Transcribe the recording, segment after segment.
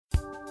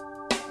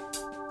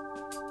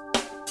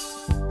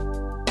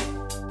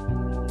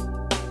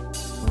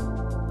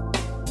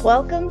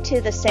Welcome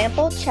to the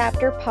Sample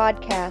Chapter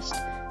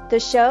Podcast, the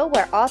show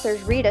where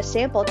authors read a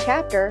sample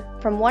chapter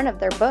from one of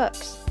their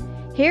books.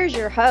 Here's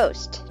your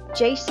host,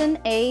 Jason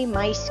A.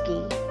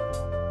 Meiske.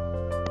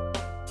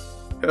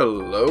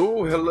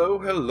 Hello.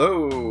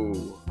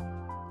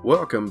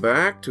 Welcome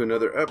back to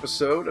another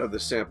episode of the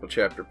Sample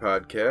Chapter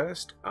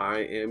Podcast. I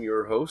am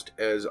your host,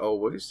 as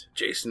always,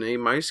 Jason A.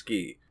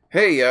 Meiske.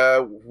 Hey,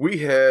 we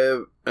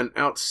have an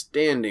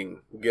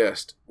outstanding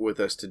guest with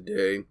us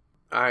today.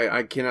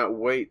 I cannot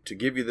wait to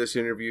give you this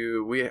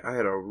interview. I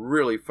had a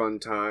really fun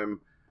time.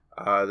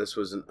 This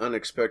was an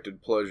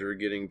unexpected pleasure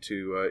getting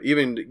to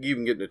even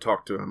getting to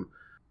talk to him.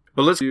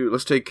 But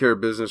let's take care of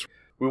business.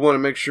 We want to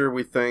make sure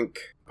we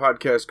thank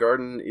Podcast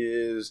Garden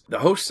is the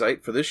host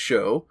site for this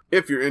show.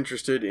 If you're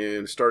interested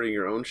in starting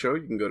your own show,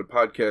 you can go to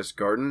Podcast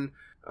Garden,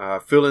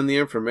 fill in the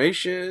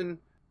information,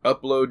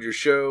 upload your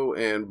show,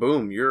 and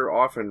boom, you're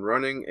off and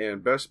running.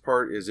 And best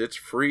part is it's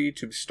free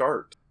to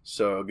start.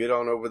 So get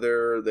on over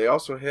there. They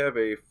also have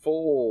a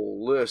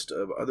full list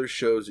of other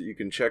shows that you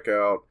can check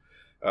out.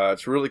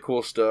 It's really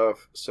cool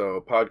stuff. So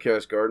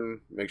Podcast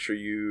Garden, make sure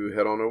you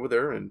head on over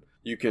there, and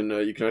you can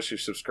actually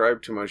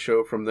subscribe to my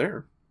show from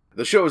there.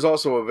 The show is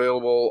also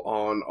available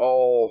on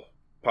all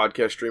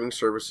podcast streaming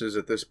services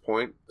at this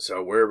point.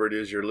 So wherever it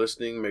is you're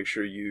listening, make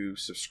sure you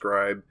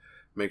subscribe.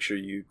 Make sure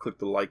you click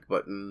the like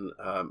button.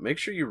 Make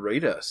sure you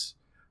rate us.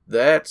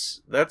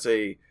 That's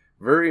a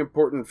very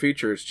important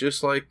feature. It's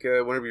just like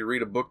whenever you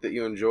read a book that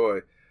you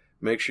enjoy,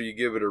 make sure you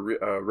give it a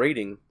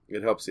rating.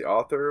 It helps the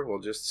author. Well,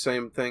 just the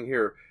same thing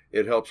here.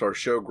 It helps our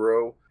show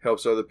grow,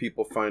 helps other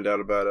people find out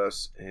about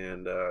us,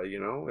 and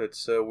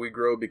it's we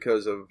grow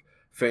because of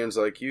fans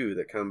like you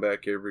that come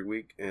back every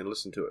week and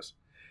listen to us.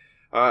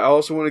 I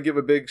also want to give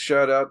a big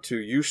shout out to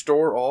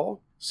U-Store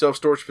All,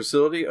 self-storage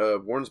facility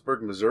of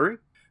Warrensburg, Missouri.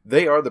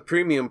 They are the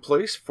premium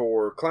place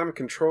for climate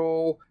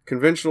control,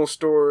 conventional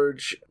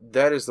storage.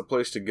 That is the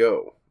place to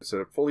go. It's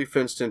a fully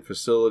fenced-in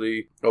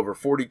facility, over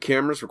 40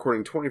 cameras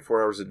recording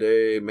 24 hours a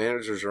day.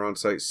 Managers are on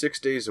site 6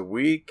 days a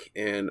week,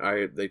 and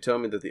they tell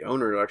me that the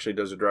owner actually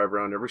does a drive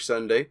around every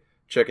Sunday,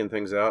 checking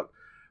things out,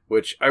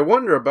 which I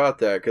wonder about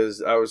that,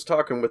 because I was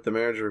talking with the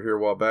manager here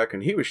a while back,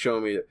 and he was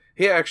showing me that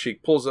he actually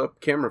pulls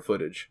up camera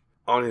footage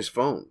on his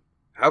phone.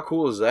 How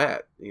cool is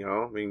that?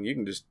 You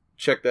can just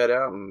check that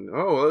out, and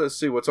let's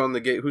see what's on the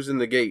gate. Who's in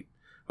the gate?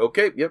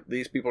 Okay, yep,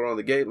 these people are on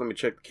the gate. Let me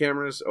check the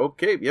cameras.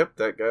 Okay, yep,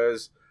 that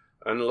guy's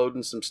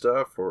unloading some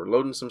stuff or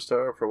loading some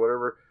stuff or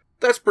whatever.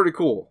 That's pretty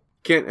cool.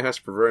 Can't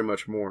ask for very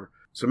much more.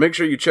 So make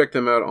sure you check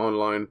them out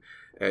online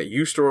at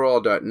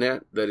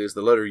ustoreall.net. That is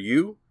the letter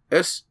U,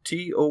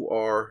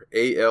 STORALL.net.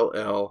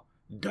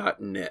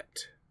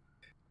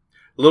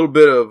 A little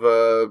bit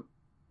of,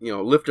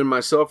 lifting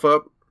myself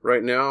up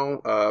right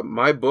now.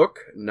 My book,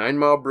 9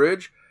 Mile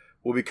Bridge,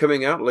 will be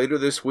coming out later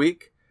this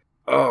week.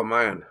 Oh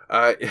man,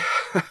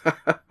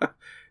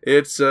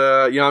 it's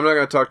I'm not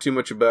going to talk too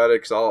much about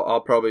it because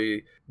I'll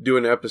probably do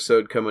an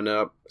episode coming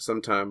up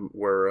sometime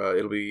where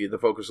the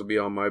focus will be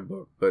on my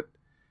book. But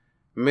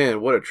man,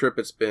 what a trip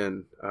it's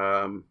been.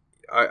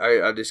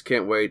 I just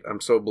can't wait.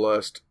 I'm so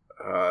blessed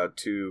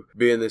to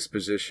be in this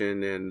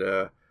position, and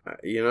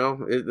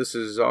this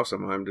is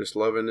awesome. I'm just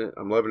loving it.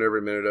 I'm loving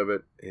every minute of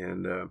it,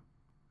 and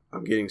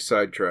I'm getting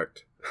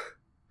sidetracked.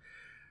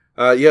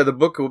 The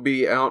book will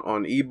be out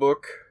on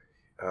ebook,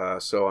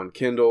 so on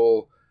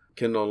Kindle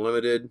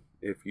Unlimited.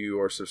 If you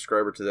are a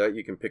subscriber to that,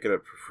 you can pick it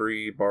up for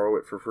free, borrow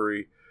it for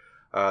free.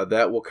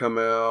 That will come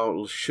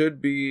out,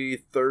 should be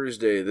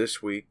Thursday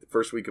this week, the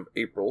first week of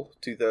April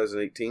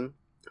 2018.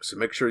 So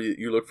make sure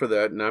you look for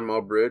that, 9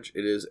 Mile Bridge.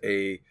 It is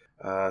a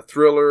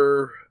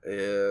thriller,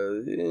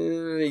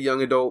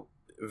 young adult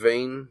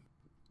vein.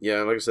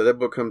 Yeah, like I said, that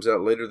book comes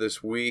out later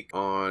this week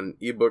on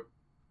ebook.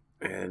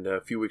 And a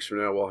few weeks from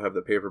now, we'll have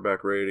the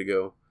paperback ready to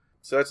go.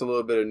 So that's a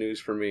little bit of news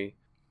for me.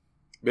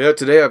 But yeah,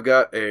 today I've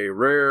got a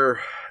rare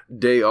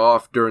day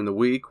off during the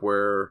week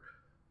where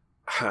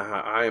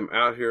I am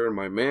out here in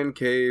my man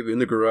cave in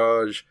the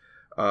garage.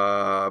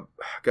 Got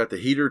the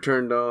heater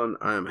turned on.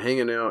 I am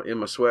hanging out in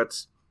my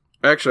sweats.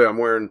 Actually, I'm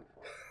wearing...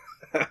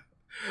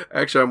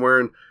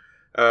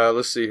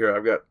 let's see here.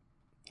 I've got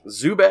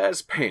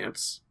Zubaz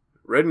pants.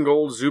 Red and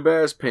gold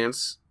Zubaz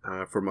pants.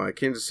 For my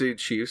Kansas City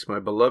Chiefs, my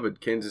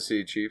beloved Kansas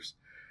City Chiefs.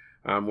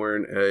 I'm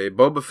wearing a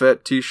Boba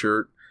Fett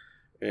t-shirt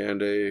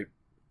and a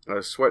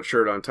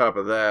sweatshirt on top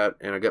of that,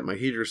 and I got my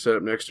heater set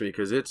up next to me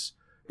because it's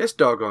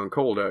doggone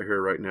cold out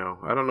here right now.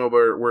 I don't know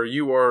where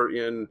you are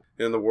in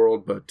the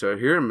world, but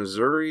here in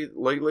Missouri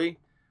lately,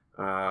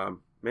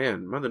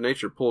 man, Mother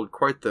Nature pulled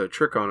quite the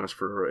trick on us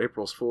for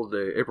April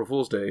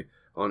Fool's Day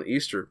on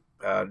Easter.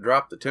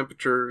 Dropped the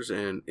temperatures,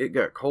 and it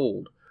got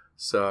cold.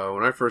 So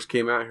when I first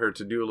came out here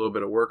to do a little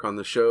bit of work on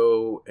the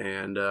show,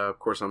 and of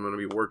course I'm going to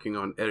be working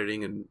on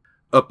editing and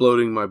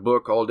uploading my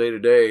book all day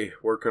today,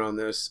 working on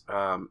this,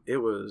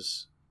 it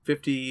was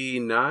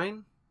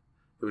 59.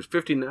 It was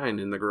 59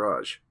 in the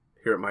garage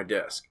here at my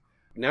desk.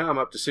 Now I'm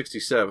up to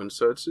 67,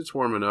 so it's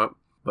warming up.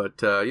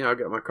 But I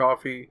got my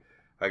coffee.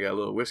 I got a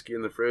little whiskey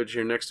in the fridge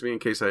here next to me in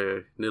case I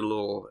need a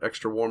little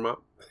extra warm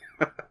up.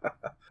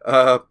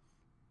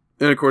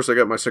 And of course, I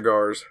got my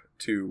cigars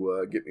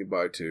to get me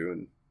by too,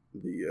 and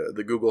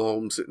the Google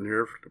Home sitting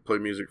here to play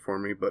music for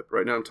me. But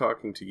right now I'm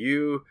talking to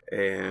you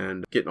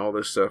and getting all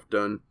this stuff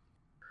done.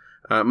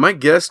 My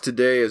guest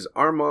today is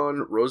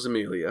Armand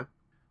Rosamilia.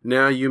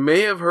 Now, you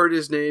may have heard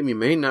his name, you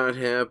may not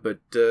have, but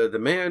the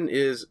man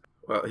is,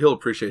 well, he'll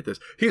appreciate this.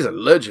 He's a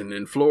legend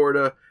in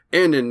Florida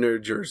and in New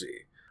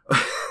Jersey.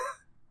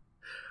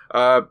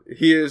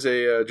 He is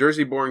a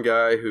Jersey-born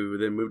guy who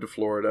then moved to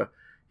Florida.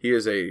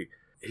 He's a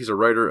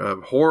writer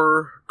of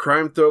horror,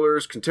 crime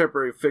thrillers,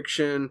 contemporary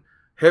fiction,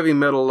 heavy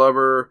metal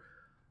lover,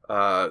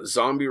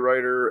 zombie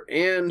writer,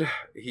 and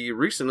he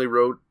recently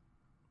wrote,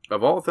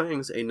 of all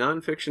things, a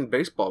nonfiction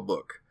baseball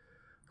book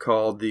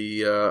called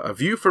A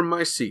View from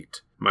My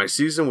Seat, My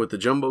Season with the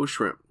Jumbo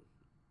Shrimp.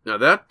 Now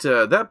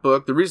that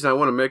book, the reason I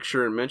want to make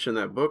sure and mention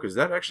that book is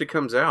that actually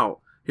comes out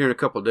here in a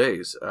couple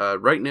days.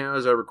 Right now,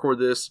 as I record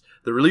this,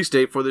 the release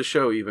date for this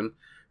show even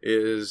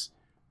is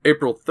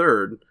April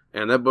 3rd,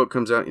 and that book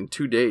comes out in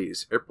 2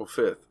 days, April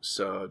 5th.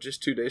 So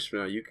just 2 days from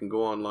now, you can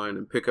go online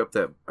and pick up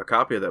a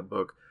copy of that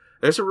book.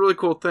 That's a really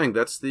cool thing.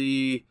 That's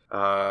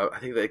I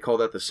think they call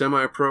that the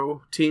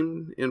semi-pro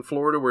team in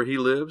Florida where he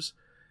lives.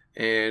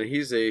 And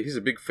he's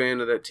a big fan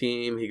of that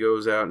team. He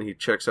goes out and he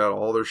checks out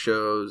all their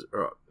shows.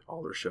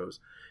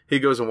 He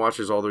goes and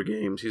watches all their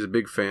games. He's a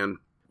big fan.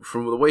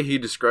 From the way he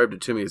described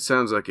it to me, it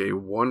sounds like a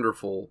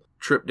wonderful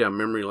trip down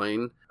memory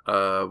lane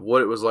of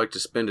what it was like to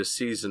spend a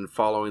season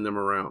following them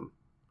around,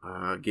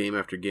 game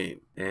after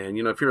game. And,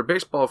 if you're a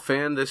baseball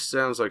fan, this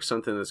sounds like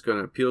something that's going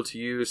to appeal to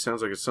you. It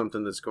sounds like it's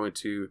something that's going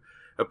to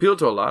appeal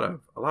to a lot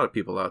of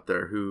people out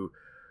there who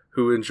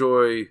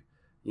enjoy,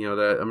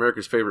 that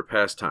America's favorite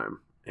pastime.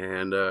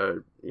 And,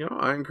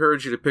 I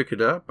encourage you to pick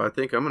it up. I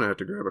think I'm going to have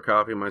to grab a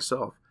copy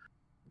myself.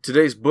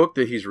 Today's book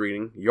that he's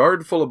reading,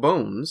 Yard Full of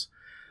Bones.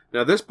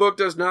 Now, this book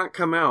does not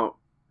come out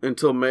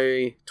until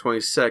May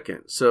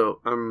 22nd. So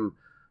I'm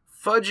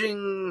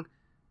fudging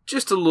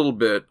just a little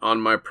bit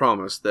on my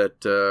promise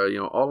that,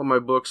 all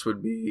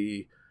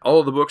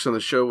of the books on the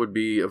show would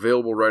be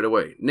available right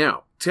away.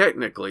 Now,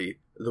 technically,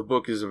 the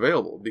book is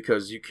available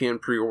because you can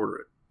pre-order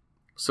it.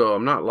 So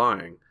I'm not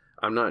lying.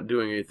 I'm not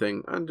doing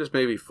anything. I'm just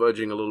maybe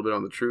fudging a little bit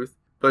on the truth.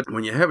 But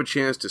when you have a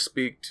chance to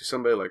speak to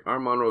somebody like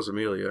Armand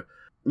Rosamilia,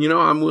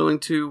 I'm willing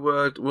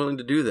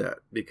to do that,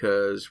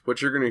 because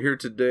what you're going to hear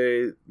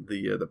today,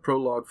 the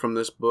prologue from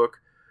this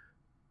book,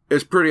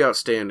 is pretty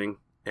outstanding,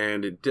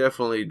 and it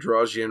definitely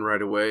draws you in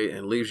right away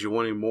and leaves you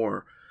wanting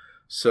more.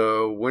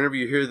 So whenever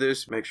you hear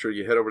this, make sure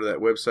you head over to that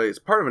website. It's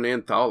part of an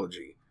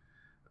anthology,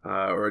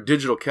 or a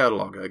digital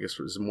catalog, I guess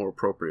was more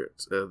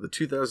appropriate. The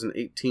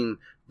 2018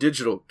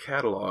 digital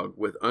catalog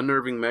with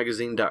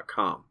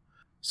unnervingmagazine.com.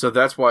 So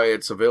that's why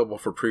it's available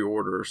for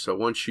pre-order. So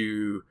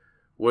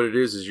what it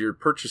is you're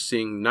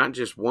purchasing not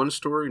just one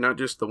story, not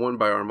just the one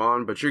by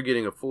Armand, but you're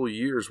getting a full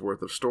year's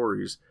worth of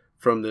stories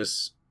from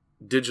this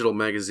digital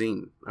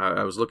magazine.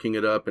 I was looking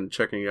it up and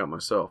checking it out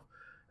myself.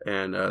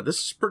 And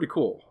this is pretty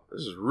cool.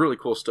 This is really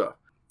cool stuff.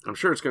 I'm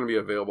sure it's going to be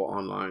available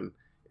online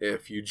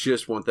if you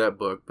just want that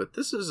book. But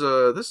this is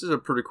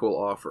a pretty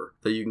cool offer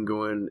that you can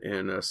go in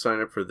and sign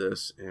up for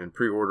this and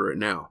pre-order it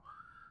now.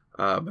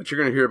 But you're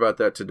going to hear about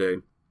that today.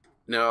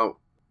 Now,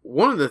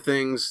 one of the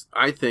things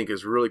I think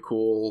is really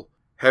cool,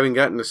 having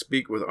gotten to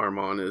speak with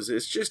Armand, is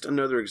it's just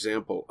another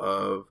example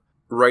of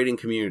writing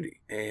community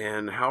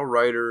and how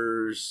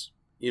writers,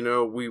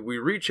 we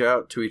reach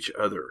out to each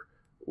other.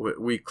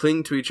 We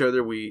cling to each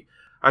other.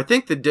 I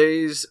think the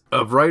days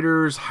of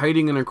writers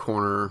hiding in a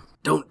corner,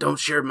 don't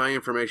share my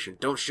information.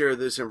 Don't share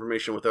this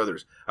information with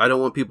others. I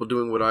don't want people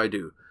doing what I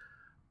do.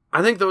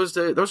 I think those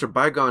are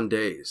bygone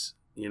days.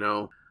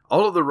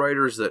 All of the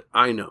writers that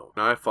I know,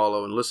 I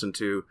follow and listen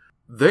to,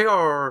 they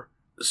are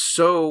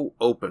so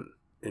open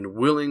and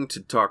willing to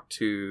talk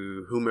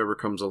to whomever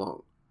comes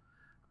along.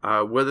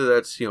 Whether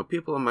that's,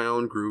 people in my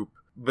own group,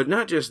 but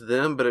not just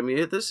them, but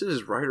this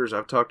is writers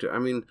I've talked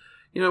to.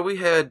 We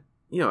had,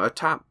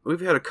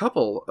 we've had a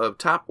couple of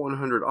top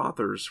 100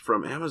 authors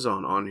from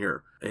Amazon on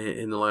here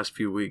in the last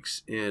few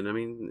weeks. And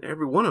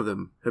every one of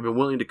them have been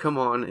willing to come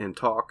on and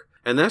talk.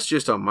 And that's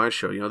just on my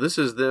show. This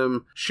is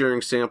them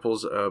sharing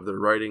samples of their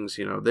writings.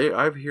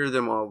 I hear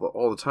them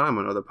all the time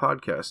on other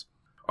podcasts.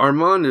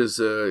 Armand is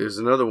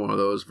another one of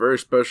those very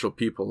special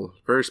people,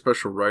 very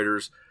special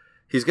writers.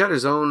 He's got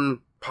his own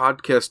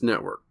podcast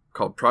network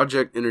called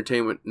Project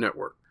Entertainment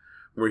Network,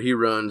 where he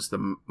runs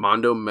the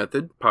Mondo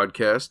Method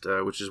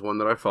podcast, which is one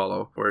that I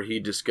follow, where he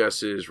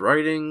discusses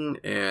writing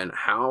and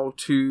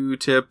how-to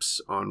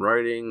tips on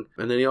writing.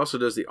 And then he also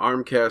does the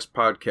Armcast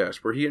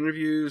podcast, where he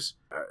interviews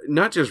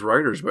not just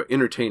writers, but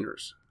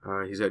entertainers.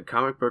 He's had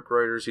comic book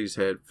writers, he's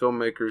had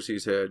filmmakers,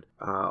 he's had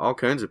all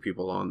kinds of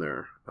people on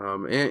there,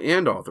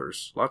 and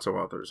authors, lots of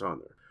authors on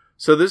there.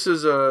 So this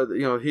is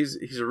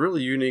he's a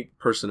really unique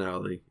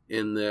personality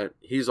in that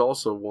he's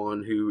also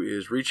one who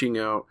is reaching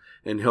out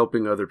and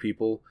helping other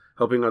people,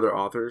 helping other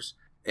authors.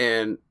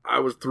 And I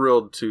was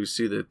thrilled to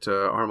see that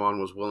Armand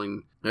was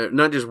willing,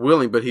 not just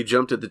willing, but he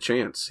jumped at the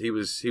chance. He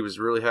was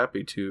really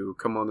happy to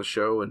come on the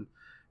show,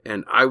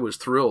 and I was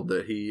thrilled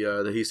that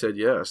he said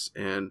yes.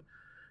 And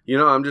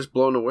I'm just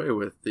blown away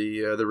with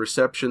the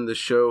reception this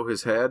show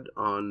has had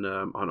on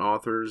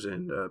authors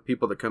and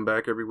people that come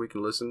back every week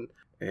and listen.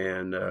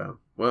 And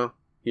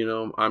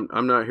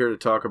I'm not here to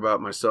talk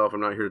about myself.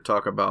 I'm not here to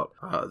talk about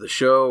the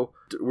show.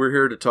 We're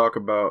here to talk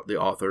about the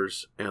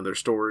authors and their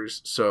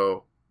stories.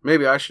 So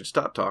maybe I should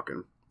stop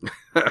talking.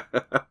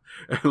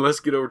 And let's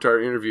get over to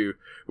our interview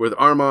with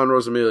Armand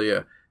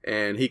Rosamilia,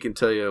 and he can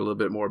tell you a little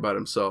bit more about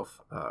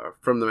himself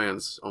from the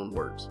man's own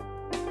words.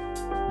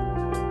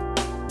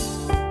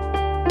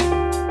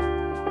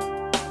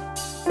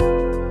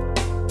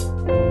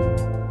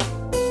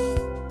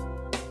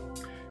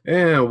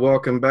 And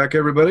welcome back,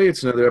 everybody.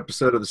 It's another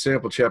episode of the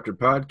Sample Chapter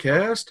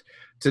Podcast.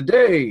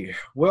 Today,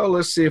 well,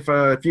 let's see if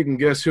you can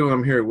guess who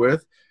I'm here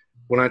with.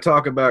 When I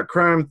talk about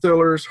crime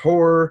thrillers,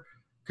 horror,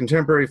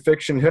 contemporary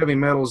fiction, heavy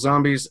metal,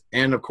 zombies,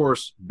 and, of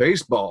course,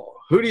 baseball.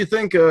 Who do you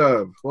think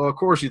of? Well, of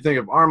course, you think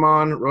of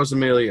Armand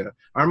Rosamilia.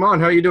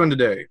 Armand, how are you doing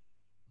today?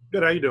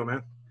 Good. How you doing,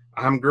 man?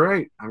 I'm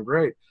great.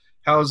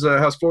 How's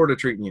Florida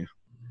treating you?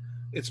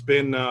 It's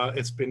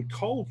been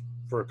cold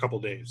for a couple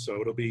days,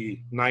 so it'll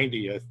be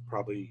 90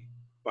 probably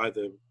by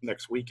the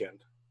next weekend.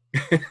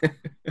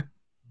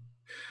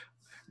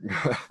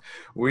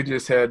 We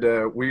just had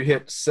we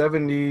hit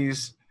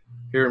 70s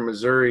here in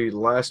Missouri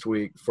last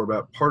week for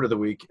about part of the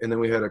week, and then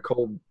we had a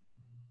cold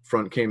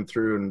front came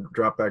through and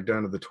dropped back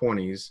down to the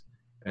 20s,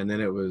 and then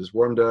it was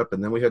warmed up,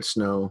 and then we had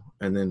snow,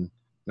 and then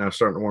now it's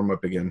starting to warm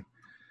up again.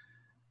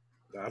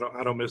 I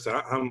don't miss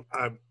that.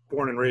 I'm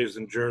born and raised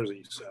in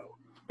Jersey, so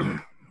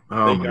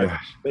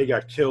they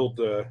got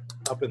killed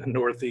up in the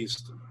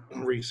Northeast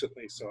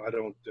recently, so I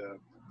don't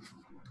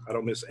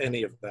miss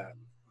any of that.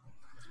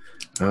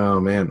 Oh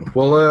man!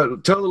 Well,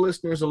 tell the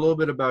listeners a little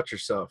bit about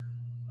yourself.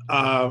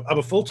 I'm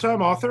a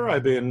full-time author.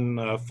 I've been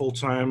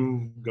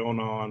full-time going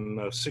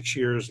on 6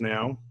 years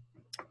now.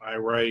 I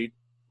write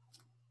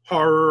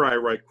horror, I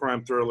write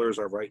crime thrillers,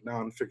 I write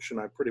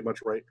nonfiction. I pretty much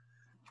write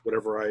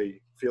whatever I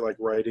feel like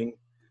writing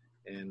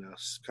and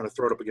kind of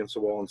throw it up against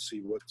the wall and see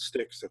what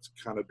sticks. That's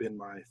kind of been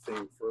my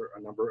thing for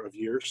a number of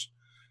years.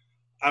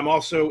 I'm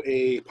also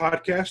a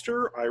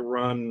podcaster. I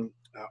run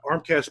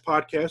Armcast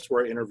podcast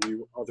where I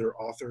interview other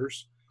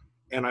authors.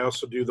 And I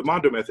also do the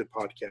Mondo Method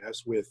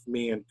podcast with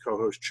me and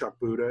co-host Chuck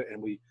Buda,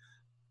 and we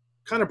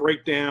kind of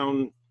break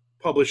down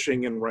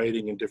publishing and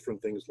writing and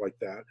different things like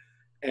that.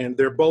 And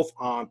they're both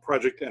on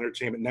Project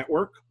Entertainment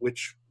Network,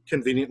 which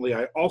conveniently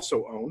I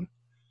also own,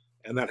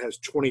 and that has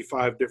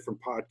 25 different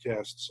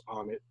podcasts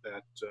on it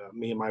that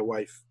me and my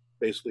wife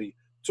basically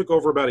took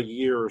over about a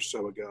year or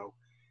so ago,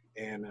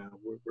 and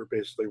we're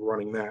basically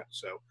running that.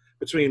 So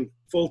between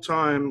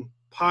full-time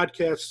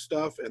podcast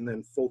stuff and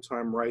then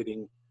full-time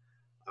writing,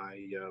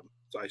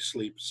 I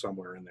sleep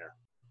somewhere in there.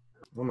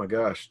 Oh my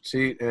gosh.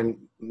 See, and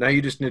now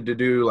you just need to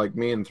do like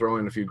me and throw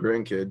in a few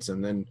grandkids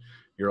and then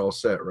you're all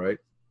set, right?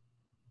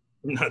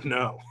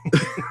 No.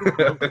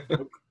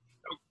 no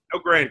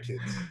grandkids.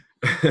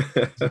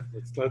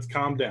 Let's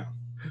calm down.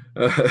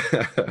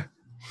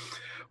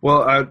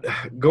 Well,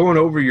 going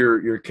over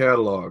your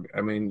catalog,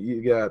 I mean,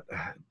 you got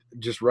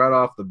just right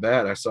off the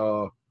bat, I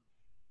saw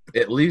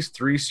at least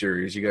 3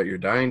 series. You got your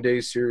Dying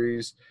Days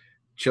series,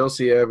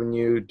 Chelsea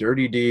Avenue,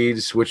 Dirty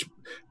Deeds, which,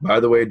 by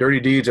the way, Dirty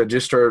Deeds, I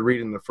just started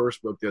reading the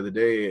first book the other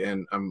day,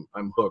 and I'm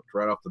hooked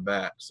right off the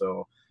bat.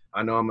 So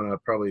I know I'm going to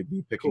probably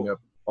be picking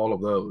up all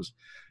of those.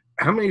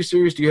 How many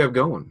series do you have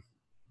going?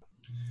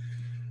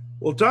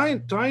 Well,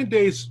 Dying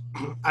Days,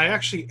 I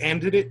actually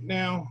ended it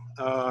now.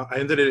 I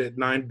ended it at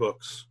 9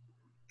 books,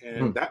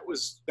 and that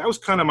was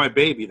kind of my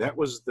baby. That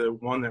was the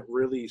one that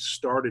really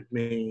started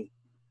me,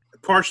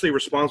 partially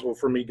responsible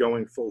for me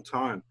going full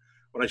time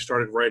when I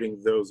started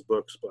writing those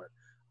books. But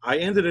I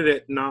ended it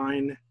at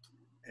 9,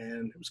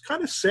 and it was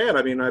kind of sad.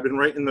 I mean, I've been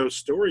writing those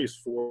stories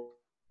for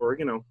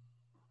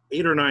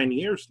 8 or 9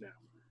 years now.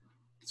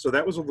 So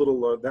that was a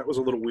little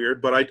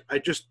weird. But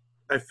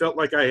I felt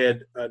like I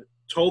had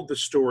told the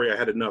story. I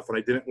had enough, and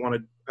I didn't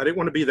want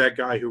to be that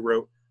guy who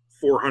wrote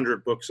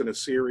 400 books in a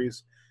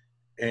series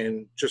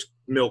and just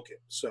milk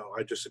it. So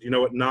I just said,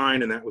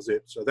 9, and that was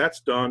it. So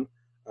that's done.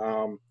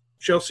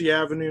 Chelsea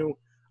Avenue,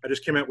 I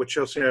just came out with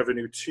Chelsea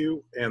Avenue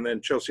 2, and then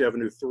Chelsea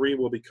Avenue 3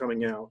 will be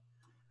coming out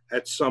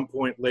at some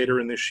point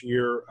later in this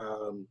year.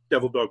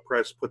 Devil Dog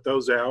Press put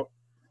those out.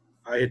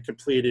 I had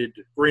completed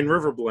Green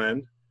River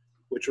Blend,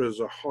 which was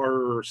a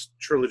horror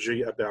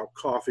trilogy about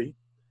coffee.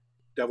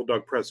 Devil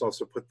Dog Press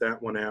also put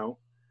that one out.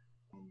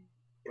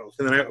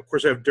 And then, of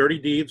course, I have Dirty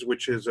Deeds,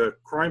 which is a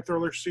crime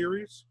thriller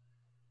series.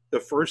 The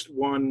first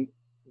one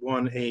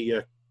won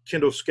a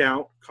Kindle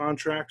Scout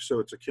contract, so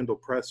it's a Kindle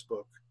Press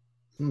book.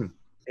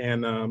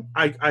 And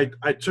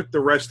I took the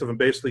rest of them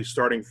basically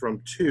starting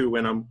from 2,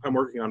 and I'm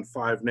working on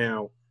 5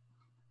 now.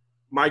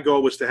 My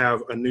goal was to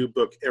have a new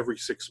book every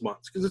 6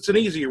 months because it's an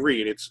easy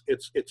read.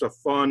 It's a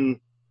fun,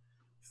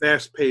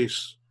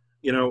 fast-paced,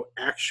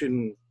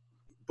 action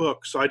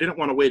book. So I didn't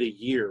want to wait a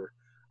year.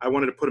 I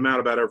wanted to put them out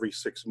about every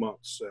 6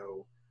 months.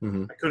 So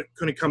I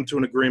couldn't come to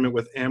an agreement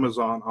with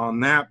Amazon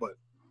on that, but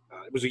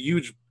it was a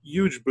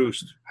huge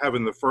boost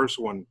having the first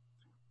one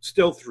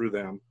still through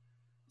them.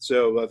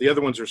 So the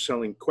other ones are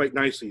selling quite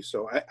nicely.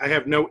 So I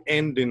have no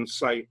end in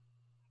sight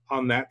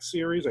on that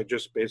series. I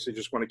just basically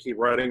just want to keep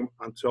writing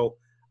until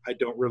I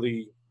don't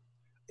really,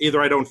 either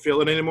I don't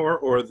feel it anymore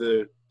or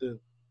the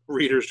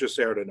readers just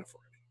aired enough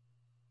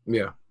already.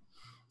 Yeah.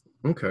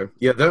 Okay.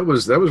 Yeah, that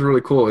was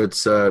really cool.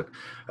 It's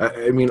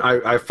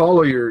I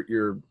follow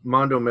your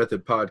Mondo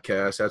Method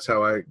podcast. That's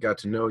how I got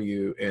to know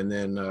you. And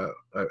then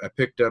I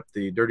picked up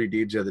the Dirty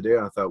Deeds the other day.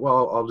 And I thought,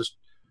 well, I'll just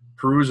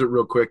peruse it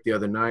real quick the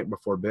other night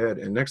before bed.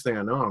 And next thing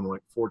I know, I'm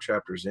like 4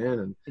 chapters in,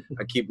 and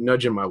I keep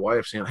nudging my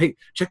wife saying, "Hey,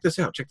 check this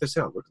out.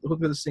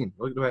 Look at the scene.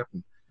 Look at what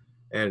happened."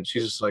 And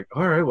she's just like,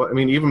 "All right." Well, I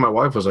mean, even my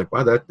wife was like,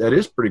 "Wow, that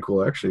is pretty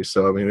cool, actually."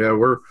 So I mean, yeah,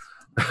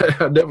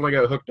 I definitely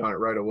got hooked on it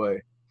right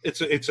away.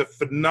 It's a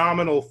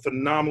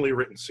phenomenally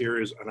written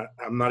series, and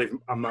I'm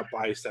not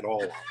biased at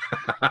all.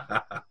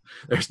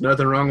 There's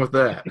nothing wrong with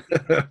that.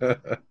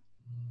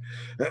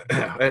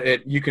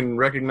 You can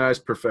recognize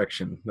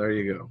perfection. There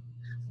you go.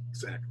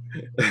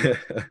 Exactly.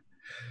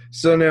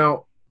 So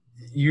now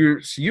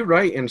you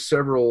write in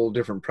several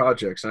different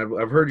projects, and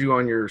I've heard you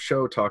on your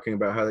show talking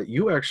about how that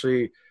you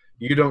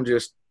don't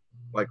just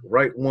like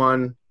write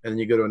one and then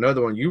you go to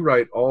another one. You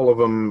write all of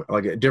them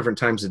like at different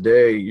times of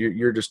day.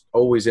 You're just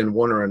always in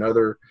one or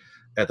another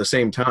at the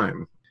same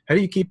time. How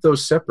do you keep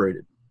those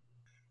separated?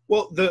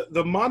 Well,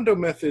 the Mondo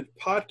Method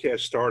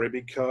podcast started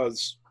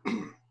because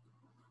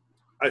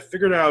I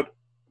figured out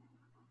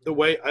the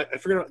way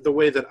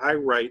that I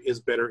write is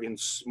better in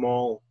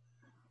small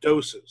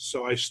doses.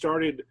 So I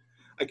stole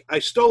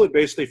it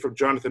basically from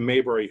Jonathan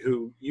Mayberry,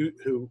 who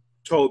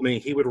told me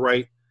he would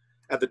write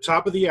at the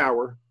top of the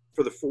hour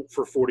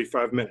for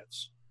 45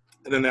 minutes.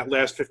 And then that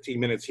last 15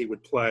 minutes he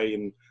would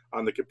play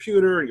on the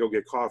computer and go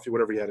get coffee,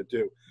 whatever he had to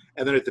do.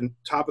 And then at the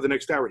top of the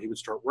next hour, he would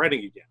start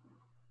writing again.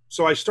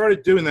 So I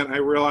started doing that, and I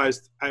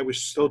realized I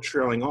was still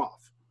trailing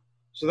off.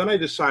 So then I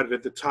decided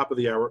at the top of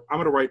the hour, I'm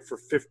going to write for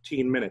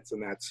 15 minutes,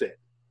 and that's it.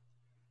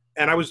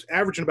 And I was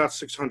averaging about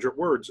 600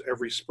 words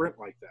every sprint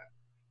like that.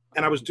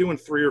 And I was doing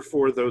 3 or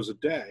 4 of those a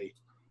day.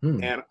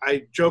 And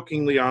I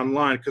jokingly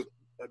online, because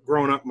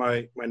growing up,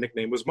 my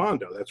nickname was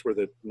Mondo. That's where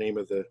the name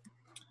of the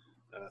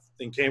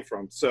thing came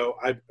from. So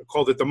I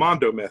called it the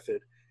Mondo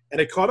Method. And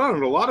it caught on,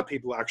 and a lot of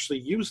people actually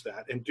use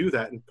that and do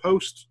that and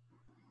post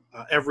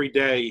every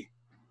day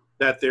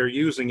that they're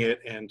using it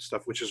and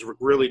stuff, which is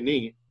really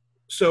neat.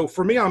 So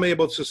for me, I'm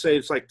able to say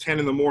it's like 10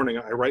 in the morning.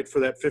 I write for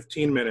that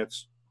 15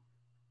 minutes,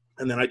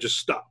 and then I just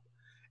stop.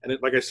 And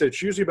like I said,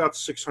 it's usually about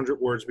 600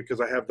 words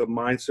because I have the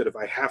mindset of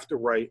I have to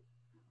write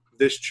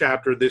this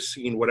chapter, this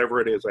scene,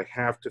 whatever it is, I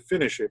have to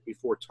finish it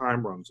before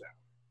time runs out.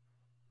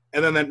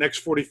 And then that next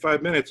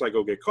 45 minutes, I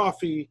go get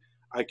coffee,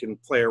 I can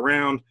play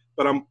around,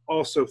 but I'm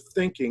also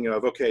thinking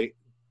of, okay,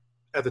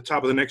 at the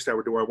top of the next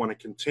hour, do I want to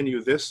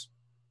continue this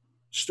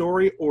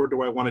story or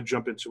do I want to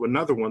jump into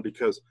another one?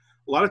 Because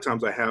a lot of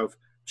times I have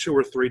 2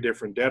 or 3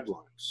 different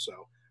deadlines.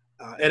 So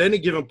at any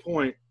given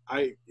point,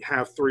 I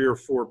have 3 or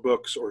 4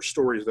 books or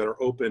stories that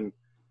are open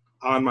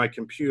on my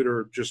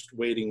computer just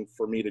waiting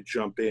for me to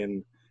jump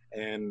in.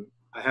 And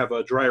I have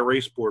a dry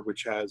erase board,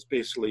 which has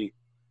basically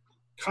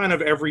kind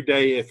of every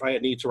day, if I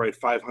need to write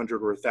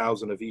 500 or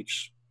 1,000 of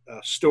each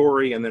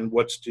story, and then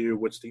what's due,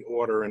 what's the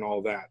order, and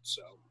all that.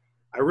 So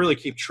I really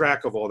keep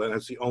track of all that.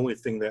 That's the only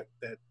thing that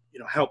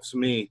helps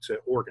me to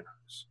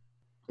organize.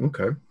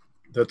 Okay.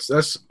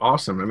 That's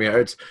awesome. I mean,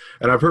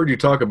 and I've heard you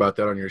talk about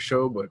that on your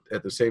show, but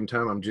at the same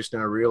time, I'm just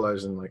now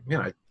realizing, like,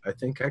 man, I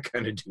think I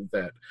kind of do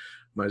that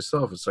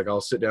myself. It's like I'll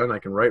sit down and I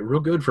can write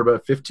real good for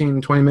about 15,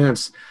 20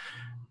 minutes,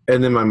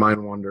 and then my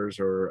mind wanders,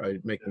 or I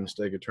make the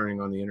mistake of turning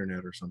on the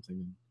internet or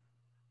something.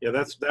 Yeah,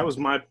 that was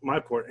my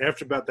point.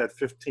 After about that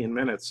 15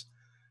 minutes,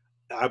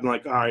 I'm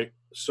like, all right.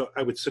 So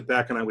I would sit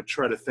back and I would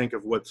try to think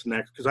of what's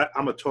next, because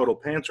I'm a total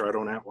pantser. I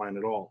don't outline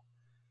at all.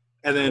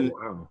 And then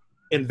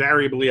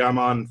invariably I'm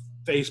on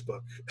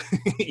Facebook,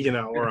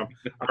 or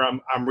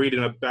I'm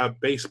reading about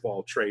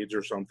baseball trades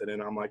or something,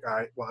 and I'm like,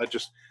 I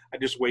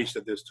just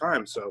wasted this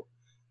time. So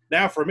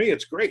now for me,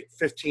 it's great.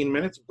 15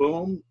 minutes,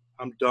 boom,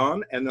 I'm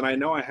done, and then I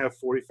know I have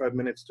 45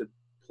 minutes to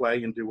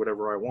play and do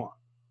whatever I want.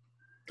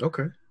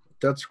 Okay,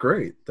 that's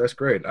great. That's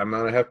great. I'm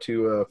gonna have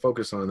to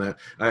focus on that.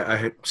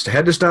 I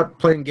had to stop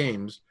playing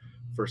games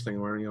first thing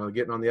when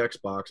getting on the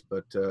Xbox,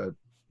 but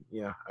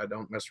yeah, I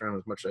don't mess around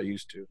as much as I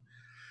used to.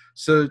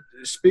 So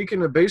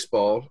speaking of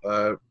baseball,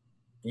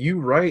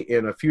 you write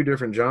in a few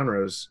different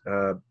genres,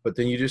 but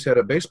then you just had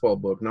a baseball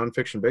book,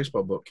 nonfiction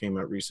baseball book came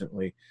out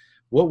recently.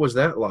 What was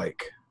that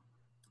like?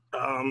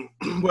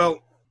 Well,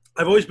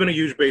 I've always been a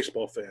huge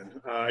baseball fan.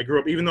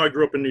 Even though I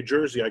grew up in New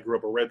Jersey, I grew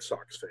up a Red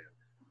Sox fan,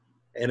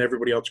 and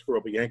everybody else grew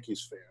up a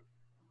Yankees fan.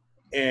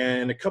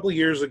 And a couple of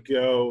years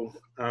ago,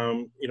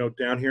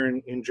 down here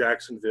in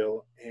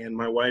Jacksonville, and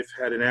my wife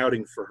had an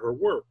outing for her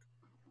work.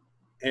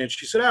 And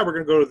she said,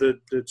 we're going to go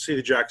to see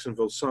the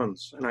Jacksonville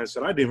Suns. And I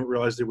said, I didn't even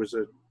realize there was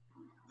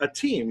a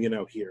team,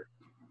 here.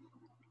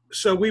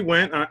 So we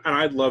went, and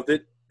I loved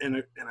it.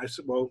 And I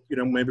said, well,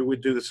 maybe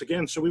we'd do this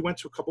again. So we went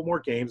to a couple more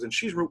games, and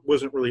she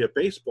wasn't really a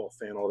baseball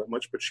fan all that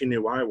much, but she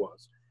knew I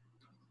was.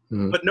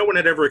 but no one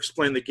had ever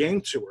explained the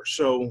game to her.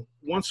 So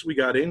once we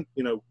got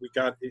into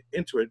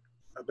it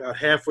about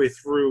halfway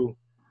through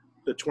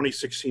the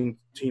 2016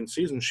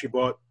 season, she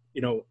bought,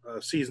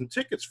 season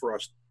tickets for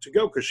us to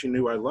go because she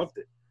knew I loved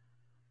it.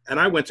 And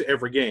I went to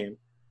every game.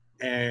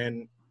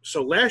 And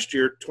so last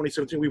year,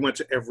 2017, we went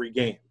to every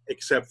game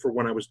except for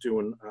when I was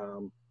doing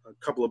a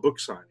couple of book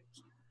signings.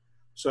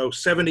 So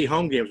 70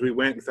 home games we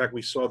went. In fact,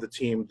 we saw the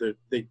team that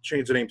they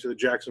changed the name to the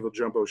Jacksonville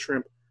Jumbo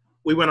Shrimp.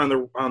 We went on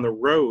the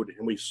road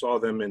and we saw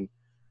them in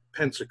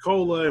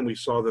Pensacola and we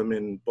saw them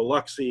in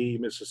Biloxi,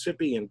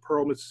 Mississippi, and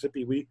Pearl,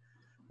 Mississippi. We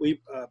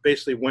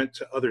basically went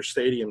to other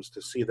stadiums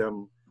to see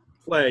them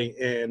play.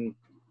 And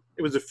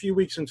it was a few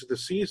weeks into the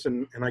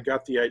season, and I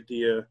got the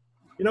idea,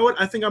 you know what,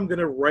 I think I'm going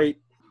to write,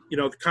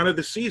 kind of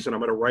the season. I'm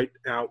going to write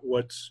out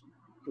what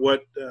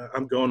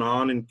I'm going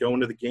on and going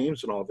to the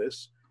games and all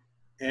this.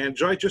 And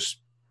I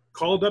just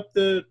called up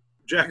the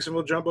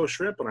Jacksonville Jumbo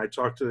Shrimp, and I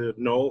talked to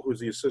Noel, who's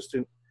the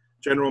assistant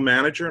general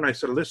manager, and I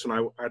said, listen,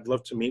 I'd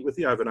love to meet with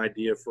you. I have an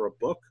idea for a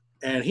book.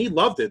 And he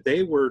loved it.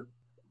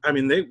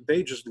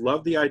 They just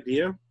loved the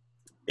idea.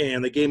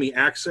 And they gave me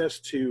access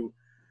to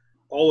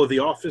all of the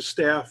office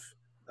staff,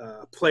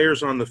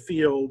 players on the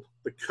field,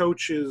 the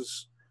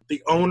coaches,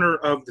 the owner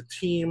of the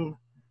team.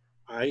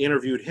 I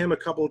interviewed him a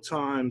couple of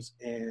times,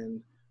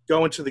 and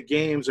going to the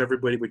games,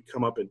 everybody would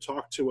come up and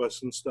talk to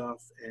us and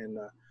stuff. And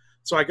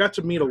so I got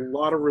to meet a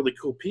lot of really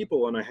cool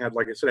people, and I had,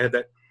 like I said, I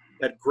had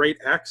that great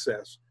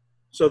access.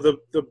 So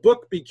the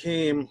book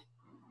became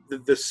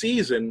the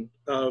season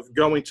of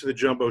going to the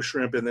Jumbo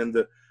Shrimp, and then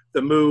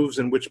the moves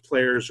and which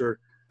players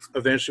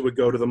eventually would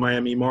go to the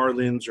Miami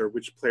Marlins, or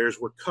which players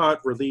were cut,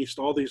 released,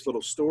 all these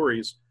little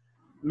stories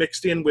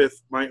mixed in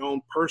with my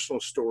own personal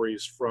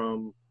stories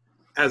from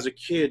as a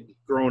kid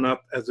growing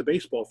up as a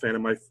baseball fan,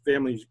 and my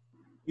family's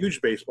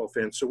huge baseball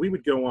fan. So we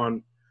would go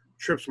on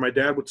trips. My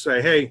dad would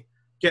say, hey,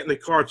 get in the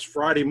car. It's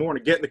Friday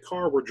morning. Get in the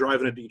car. We're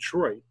driving to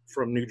Detroit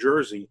from New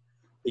Jersey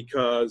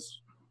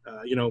because,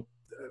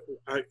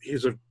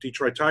 he's a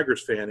Detroit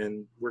Tigers fan,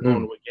 and we're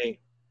going to a game.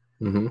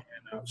 Mm-hmm.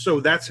 And, so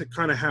that's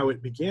kind of how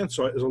it began.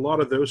 So there's a lot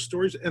of those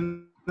stories.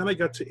 And then I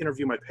got to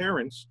interview my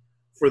parents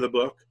for the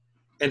book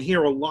and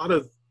hear a lot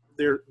of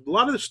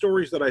the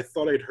stories that I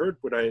thought I'd heard,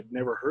 but I had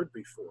never heard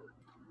before.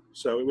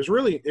 So it was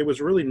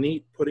really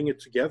neat putting it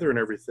together and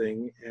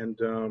everything. And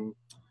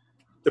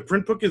the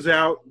print book is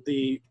out.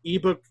 The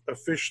ebook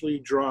officially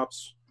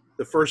drops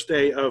the first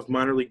day of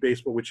minor league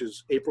baseball, which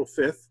is April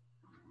 5th,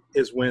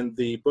 is when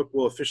the book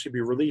will officially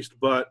be released.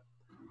 But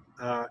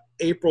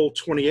April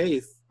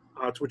 28th,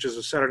 which is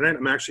a Saturday night,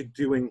 I'm actually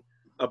doing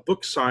a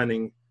book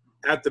signing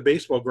at the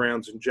baseball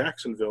grounds in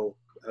Jacksonville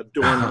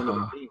during one of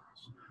the games.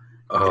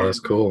 Oh,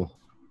 that's cool.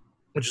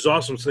 Which is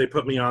awesome. So they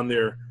put me on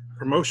their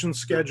promotion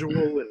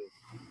schedule, and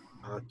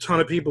a ton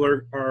of people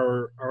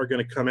are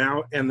going to come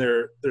out, and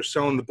they're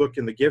selling the book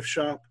in the gift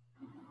shop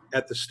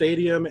at the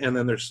stadium, and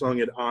then they're selling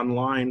it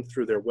online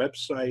through their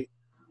website.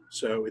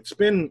 So it's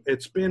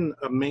been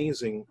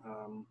amazing.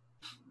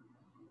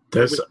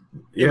 That's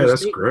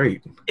neat.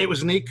 Great. It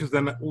was neat because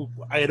then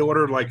I had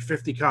ordered like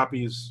 50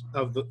 copies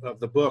of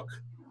the book,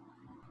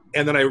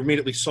 and then I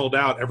immediately sold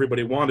out.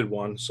 Everybody wanted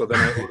one, so then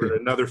I ordered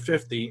another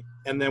 50.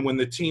 And then when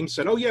the team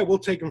said, "Oh yeah, we'll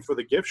take them for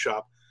the gift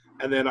shop,"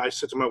 and then I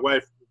said to my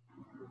wife,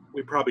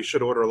 "We probably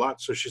should order a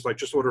lot." So she's like,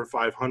 "Just order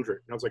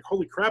 500." And I was like,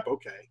 "Holy crap,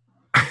 okay."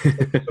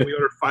 So we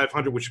ordered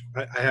 500, which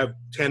I have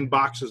 10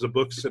 boxes of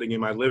books sitting in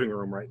my living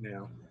room right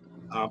now.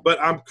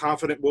 But I'm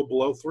confident we'll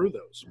blow through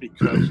those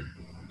because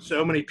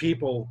so many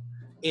people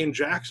in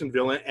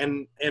Jacksonville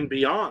and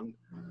beyond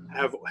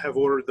have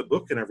ordered the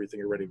book and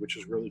everything already, which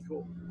is really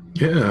cool.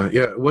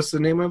 Yeah. What's the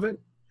name of it?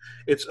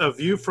 It's A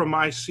View from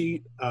My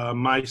Seat,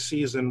 My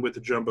Season with the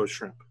Jumbo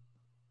Shrimp.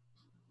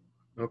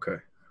 Okay.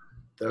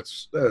 That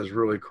is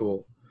really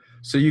cool.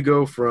 So you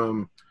go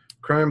from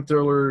crime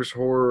thrillers,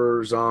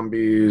 horror,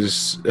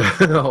 zombies,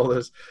 all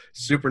this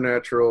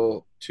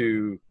supernatural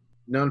to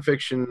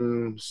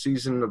nonfiction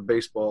season of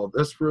baseball.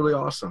 That's really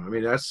awesome. I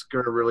mean, that's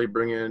going to really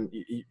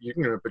you're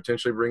going to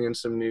potentially bring in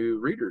some new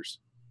readers.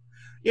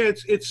 Yeah,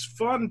 it's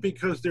fun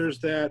because there's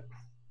that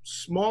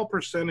small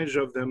percentage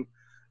of them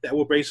that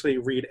will basically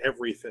read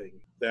everything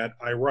that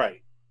I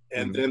write.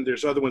 And then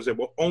there's other ones that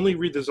will only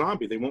read the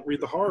zombie. They won't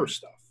read the horror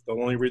stuff.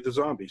 They'll only read the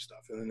zombie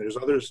stuff. And then there's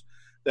others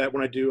that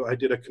when I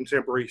did a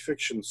contemporary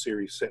fiction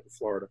series set in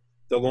Florida,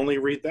 they'll only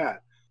read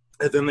that.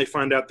 And then they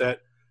find out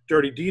that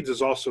Dirty Deeds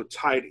is also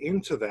tied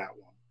into that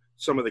one,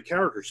 some of the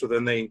characters. So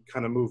then they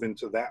kind of move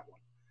into that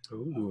one.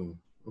 Ooh,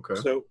 okay.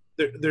 So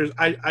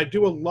I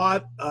do a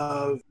lot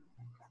of,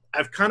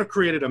 I've kind of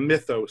created a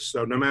mythos.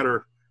 So no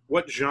matter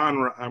what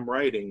genre I'm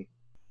writing,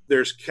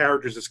 there's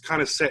characters that's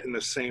kind of set in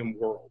the same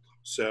world.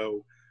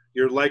 So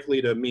you're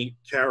likely to meet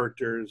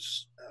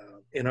characters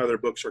in other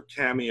books or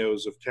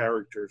cameos of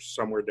characters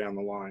somewhere down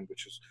the line,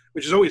 which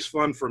is always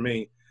fun for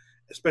me,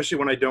 especially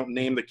when I don't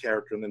name the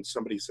character and then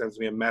somebody sends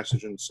me a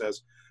message and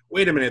says,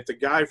 wait a minute, the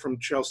guy from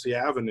Chelsea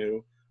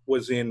Avenue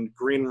was in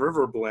Green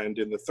River Blend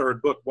in the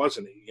third book,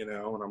 wasn't he? And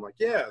I'm like,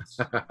 yeah.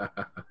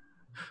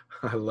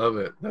 I love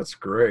it. That's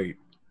great.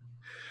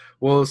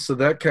 Well, so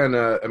that kind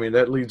of, I mean,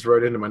 that leads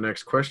right into my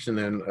next question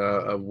then,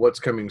 of what's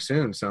coming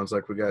soon. Sounds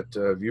like we got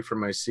View from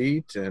My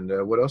Seat, and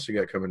what else you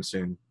got coming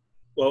soon?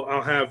 Well,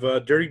 I'll have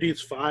Dirty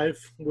Deeds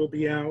 5 will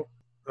be out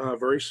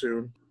very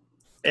soon.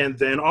 And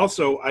then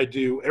also I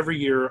do every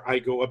year I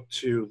go up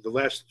to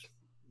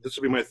this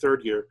will be my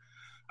third year.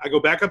 I go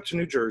back up to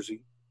New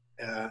Jersey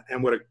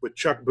and with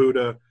Chuck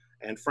Buda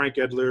and Frank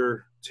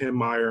Edler, Tim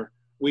Meyer,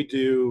 we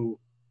do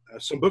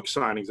some book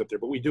signings up there,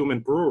 but we do them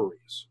in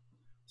breweries.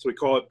 So we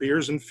call it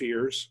Beers and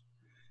Fears.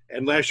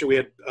 And last year we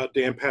had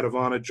Dan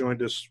Padavana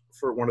joined us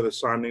for one of the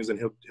signings, and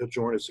he'll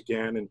join us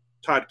again. And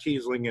Todd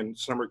Kiesling and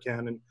Summer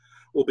Cannon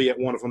will be at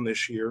one of them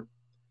this year.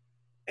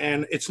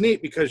 And it's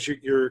neat because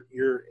you're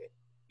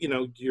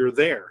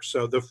there.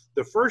 So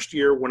the first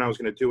year when I was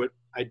going to do it,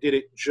 I did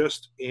it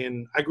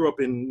I grew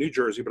up in New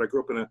Jersey, but I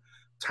grew up in a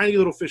tiny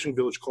little fishing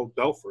village called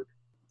Belford.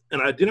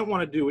 And I didn't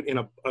want to do it in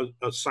a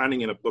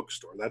signing in a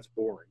bookstore. That's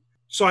boring.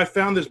 So I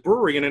found this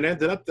brewery, and it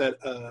ended up that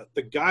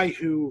the guy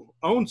who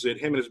owns it,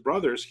 him and his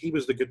brothers, he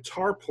was the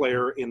guitar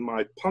player in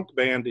my punk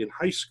band in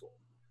high school,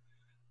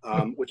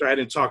 which I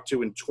hadn't talked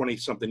to in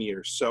 20-something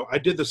years. So I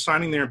did the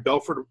signing there in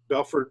Belford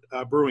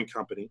Brewing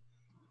Company.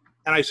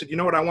 And I said, you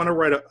know what, I want to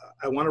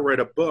write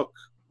a book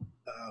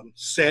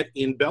set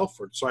in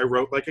Belford. So I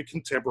wrote like a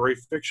contemporary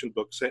fiction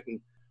book set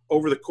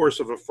over the course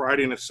of a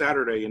Friday and a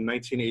Saturday in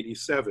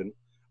 1987,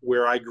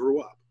 where I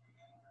grew up.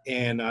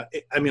 And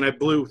I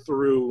blew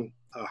through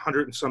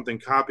 100 and something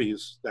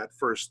copies that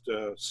first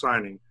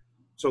signing.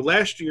 So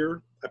last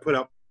year I put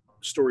out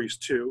Stories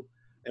 2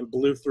 and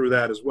blew through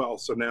that as well.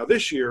 So now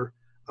this year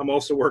I'm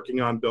also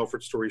working on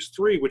Belford Stories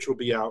 3, which will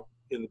be out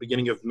in the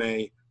beginning of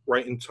May,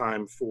 right in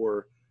time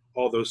for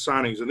all those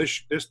signings. And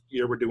this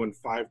year we're doing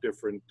 5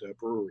 different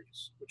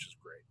breweries, which is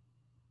great.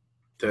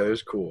 That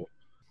is cool.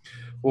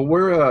 Well,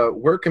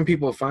 where can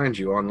people find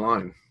you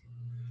online?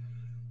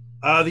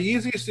 The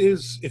easiest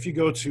is if you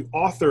go to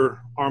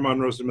author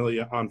Armand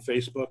Rosamilia on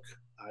Facebook.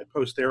 I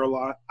post there a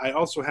lot. I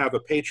also have a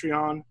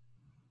Patreon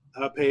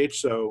page,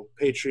 so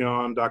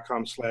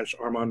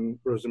patreon.com/Armand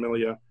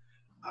Rosamilia.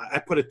 I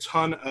put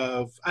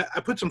I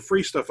put some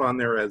free stuff on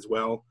there as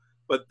well,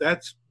 but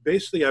that's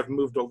basically, I've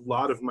moved a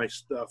lot of my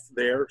stuff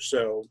there.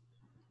 So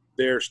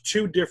there's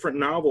 2 different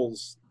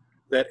novels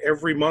that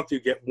every month you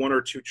get 1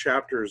 or 2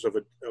 chapters of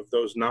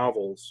those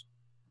novels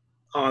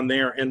on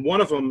there. And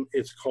one of them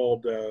is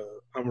called,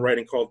 I'm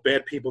writing called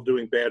Bad People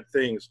Doing Bad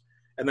Things.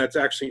 And that's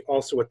actually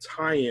also a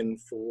tie-in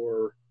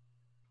for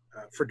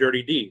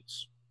Dirty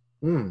Deeds.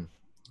 Okay.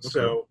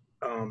 So,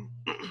 and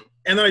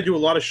then I do a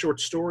lot of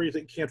short stories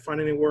that you can't find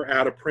anywhere,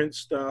 out of print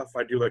stuff.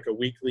 I do like a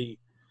weekly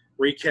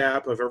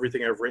recap of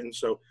everything I've written.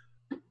 So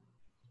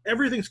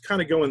everything's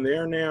kind of going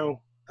there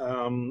now.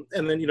 And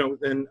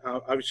then,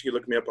 obviously you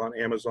look me up on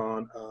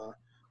Amazon,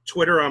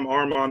 Twitter, I'm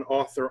Armand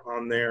Author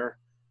on there.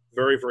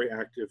 Very, very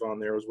active on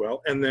there as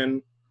well. And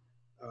then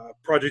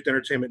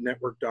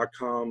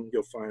projectentertainmentnetwork.com,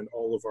 you'll find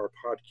all of our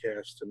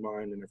podcasts and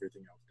mine and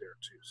everything out there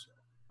too. So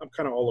I'm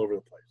kind of all over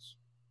the place.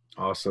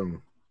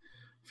 Awesome.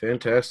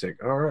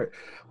 Fantastic. All right.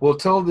 Well,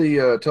 tell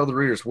the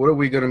readers, what are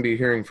we going to be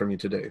hearing from you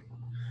today?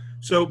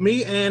 So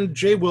me and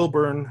Jay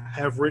Wilburn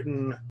have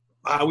written,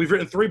 we've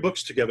written 3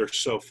 books together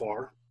so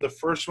far. The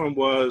first one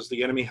was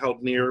The Enemy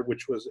Held Near,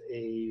 which was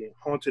a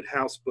haunted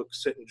house book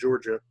set in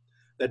Georgia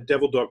that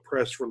Devil Dog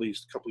Press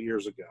released a couple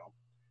years ago.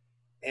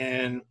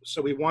 And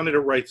so we wanted to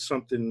write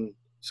something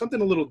a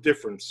little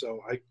different.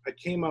 So I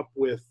came up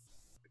with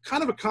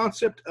kind of a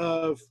concept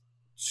of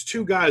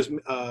 2 guys,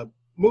 a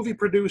movie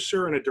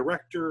producer and a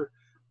director.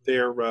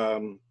 They're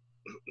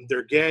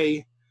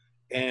gay,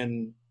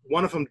 and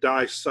one of them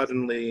dies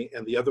suddenly,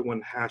 and the other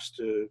one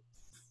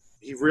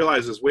he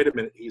realizes, wait a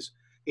minute,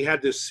 he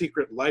had this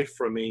secret life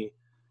from me.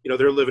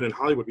 They're living in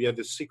Hollywood, but he had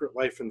this secret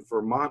life in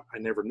Vermont I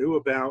never knew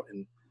about,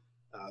 and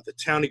the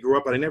town he grew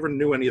up in, I never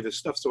knew any of this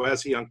stuff. So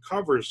as he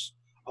uncovers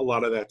a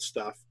lot of that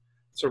stuff,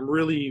 some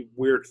really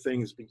weird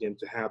things begin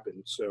to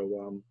happen.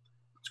 So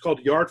it's called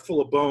Yard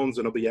Full of Bones,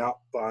 and it'll be out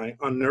by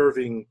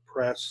Unnerving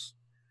Press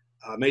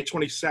May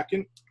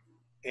 22nd.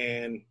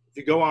 And if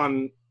you go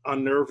on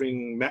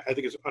Unnerving, I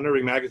think it's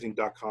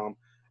unnervingmagazine.com,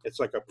 it's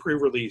like a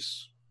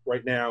pre-release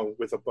right now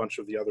with a bunch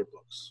of the other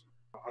books.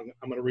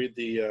 I'm going to read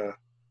the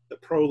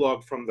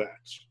prologue from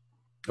that.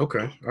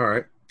 Okay. All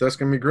right. That's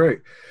going to be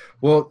great.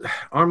 Well,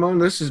 Armand,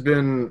 this has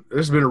been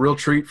a real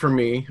treat for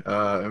me.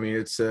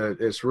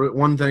 It's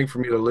one thing for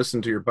me to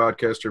listen to your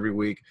podcast every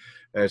week.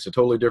 It's a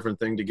totally different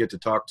thing to get to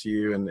talk to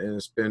you, and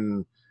it's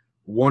been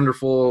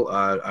wonderful.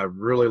 I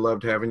really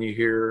loved having you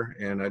here,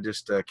 and I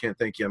just can't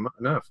thank you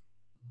enough.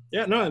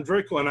 Yeah, no, and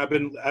very cool. And I've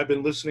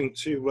been listening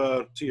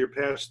to your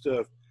past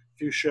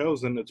few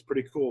shows, and it's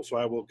pretty cool. So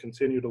I will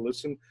continue to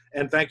listen,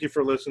 and thank you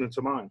for listening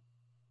to mine.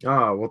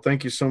 Well,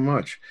 thank you so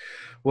much.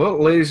 Well,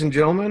 ladies and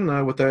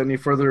gentlemen, without any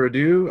further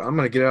ado, I'm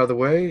going to get out of the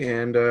way,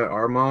 and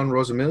Armand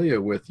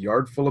Rosamilia with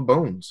Yard Full of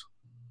Bones.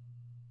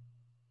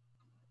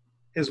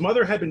 His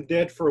mother had been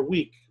dead for a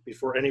week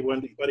before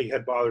anybody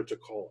had bothered to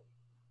call him.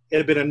 It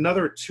had been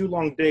another 2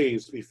 long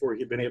days before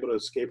he'd been able to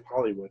escape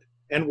Hollywood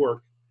and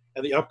work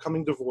and the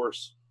upcoming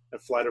divorce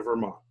and fly to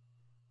Vermont.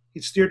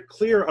 He'd steered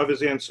clear of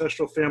his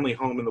ancestral family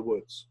home in the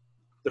woods.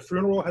 The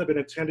funeral had been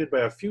attended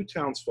by a few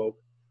townsfolk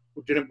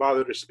who didn't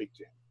bother to speak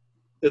to him.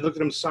 They looked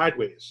at him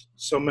sideways.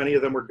 So many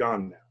of them were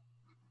gone now.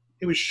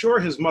 He was sure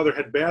his mother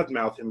had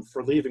badmouthed him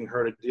for leaving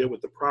her to deal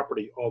with the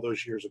property all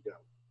those years ago.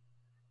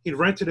 He'd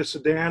rented a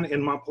sedan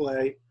in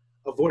Montpellier,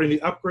 avoiding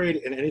the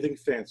upgrade and anything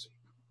fancy.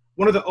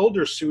 One of the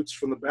older suits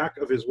from the back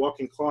of his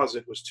walk-in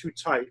closet was too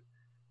tight,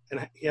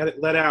 and he had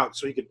it let out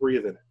so he could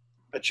breathe in it.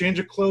 A change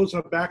of clothes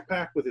and a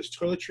backpack with his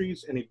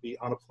toiletries, and he'd be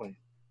on a plane.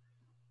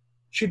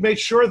 She'd made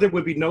sure there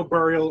would be no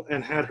burial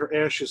and had her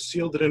ashes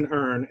sealed in an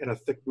urn in a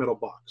thick metal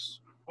box.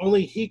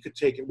 Only he could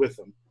take it with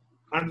him,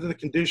 under the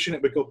condition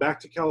it would go back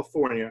to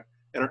California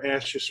and her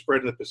ashes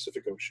spread in the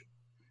Pacific Ocean.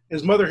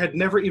 His mother had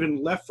never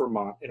even left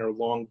Vermont in her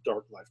long,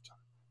 dark lifetime.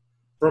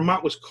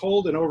 Vermont was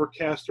cold and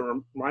overcast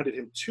and reminded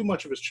him too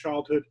much of his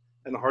childhood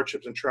and the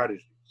hardships and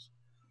tragedies.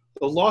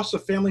 The loss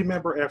of family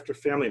member after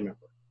family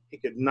member. He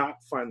could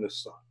not find the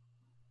son.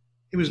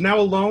 He was now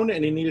alone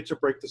and he needed to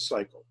break the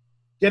cycle.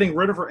 Getting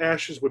rid of her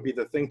ashes would be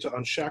the thing to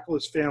unshackle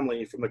his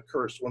family from the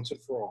curse once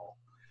and for all,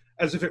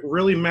 as if it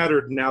really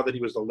mattered now that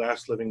he was the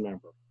last living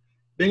member.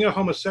 Being a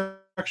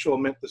homosexual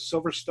meant the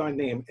Silverstein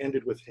name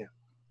ended with him.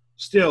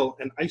 Still,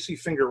 an icy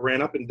finger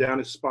ran up and down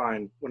his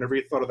spine whenever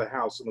he thought of the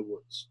house in the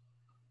woods.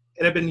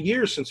 It had been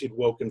years since he'd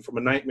woken from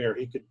a nightmare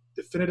he could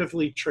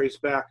definitively trace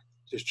back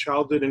to his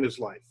childhood and his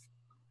life,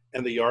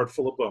 and the yard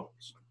full of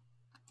bones.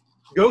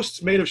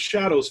 Ghosts made of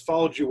shadows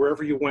followed you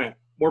wherever you went,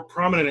 more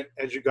prominent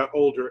as you got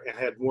older and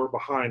had more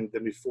behind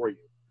than before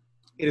you.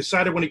 He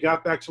decided when he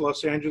got back to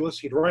Los Angeles,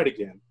 he'd write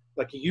again,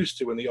 like he used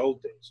to in the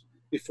old days,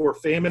 before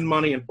fame and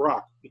money and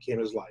Brock became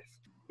his life,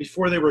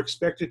 before they were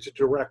expected to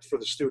direct for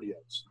the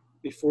studios,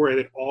 before it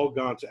had all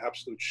gone to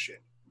absolute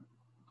shit.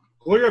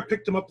 Gloria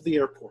picked him up at the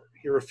airport.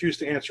 He refused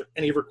to answer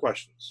any of her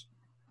questions.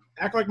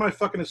 Act like my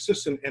fucking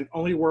assistant and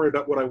only worry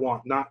about what I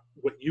want, not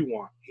what you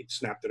want, he'd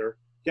snapped at her.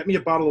 Get me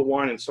a bottle of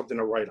wine and something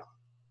to write on.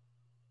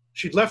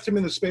 She'd left him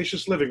in the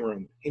spacious living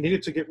room. He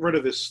needed to get rid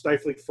of this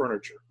stifling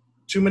furniture.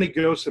 Too many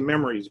ghosts and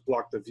memories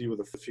blocked the view of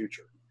the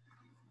future.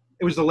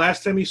 It was the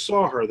last time he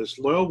saw her, this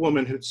loyal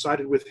woman who'd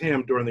sided with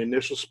him during the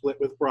initial split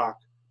with Brock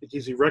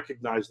because he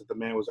recognized that the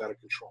man was out of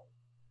control.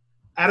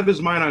 Out of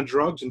his mind on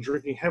drugs and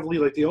drinking heavily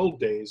like the old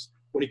days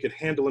when he could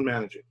handle and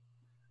manage it.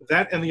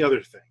 That and the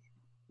other thing.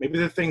 Maybe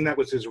the thing that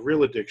was his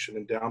real addiction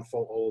and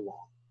downfall all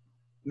along.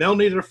 Mel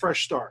needed a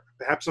fresh start,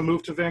 perhaps a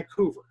move to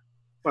Vancouver,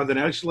 find an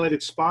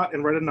isolated spot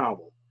and write a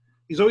novel.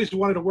 He's always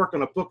wanted to work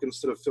on a book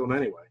instead of film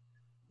anyway.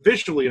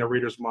 Visually, in a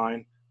reader's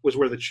mind, was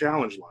where the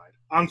challenge lied.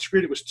 On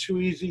screen, it was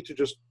too easy to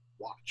just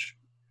watch.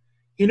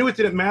 He knew it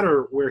didn't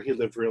matter where he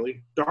lived,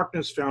 really.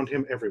 Darkness found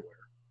him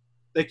everywhere.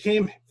 They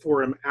came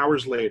for him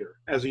hours later,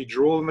 as he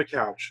drooled on the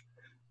couch,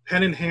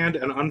 pen in hand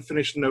and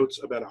unfinished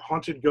notes about a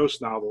haunted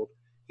ghost novel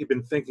he'd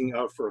been thinking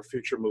of for a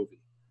future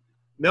movie.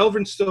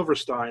 Melvin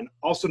Silverstein,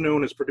 also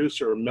known as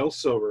producer Mel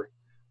Silver,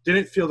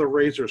 didn't feel the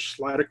razor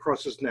slide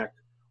across his neck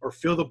or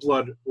feel the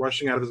blood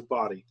rushing out of his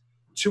body,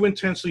 too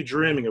intensely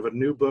dreaming of a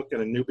new book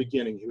and a new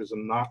beginning he was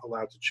not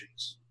allowed to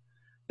chase.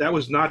 That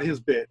was not his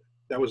bit.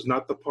 That was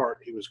not the part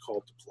he was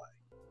called to play.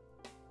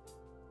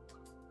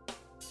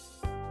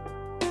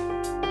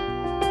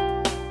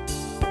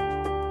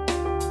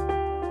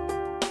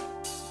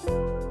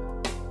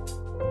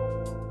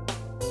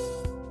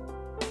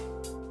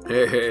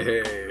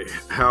 Hey,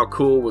 how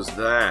cool was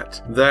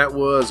that? That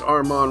was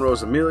Armand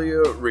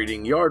Rosamilia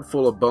reading Yard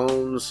Full of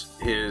Bones,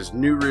 his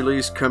new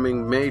release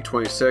coming May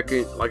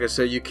 22nd. Like I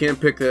said, you can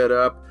pick that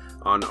up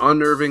on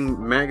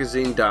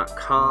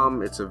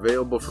unnervingmagazine.com. It's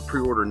available for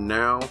pre-order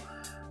now,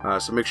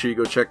 so make sure you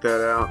go check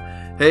that out.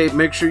 Hey,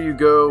 make sure you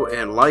go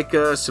and like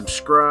us,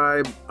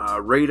 subscribe,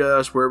 rate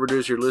us wherever it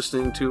is you're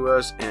listening to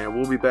us, and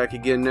we'll be back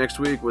again next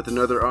week with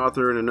another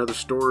author and another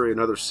story,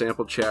 another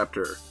sample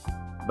chapter.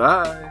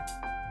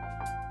 Bye!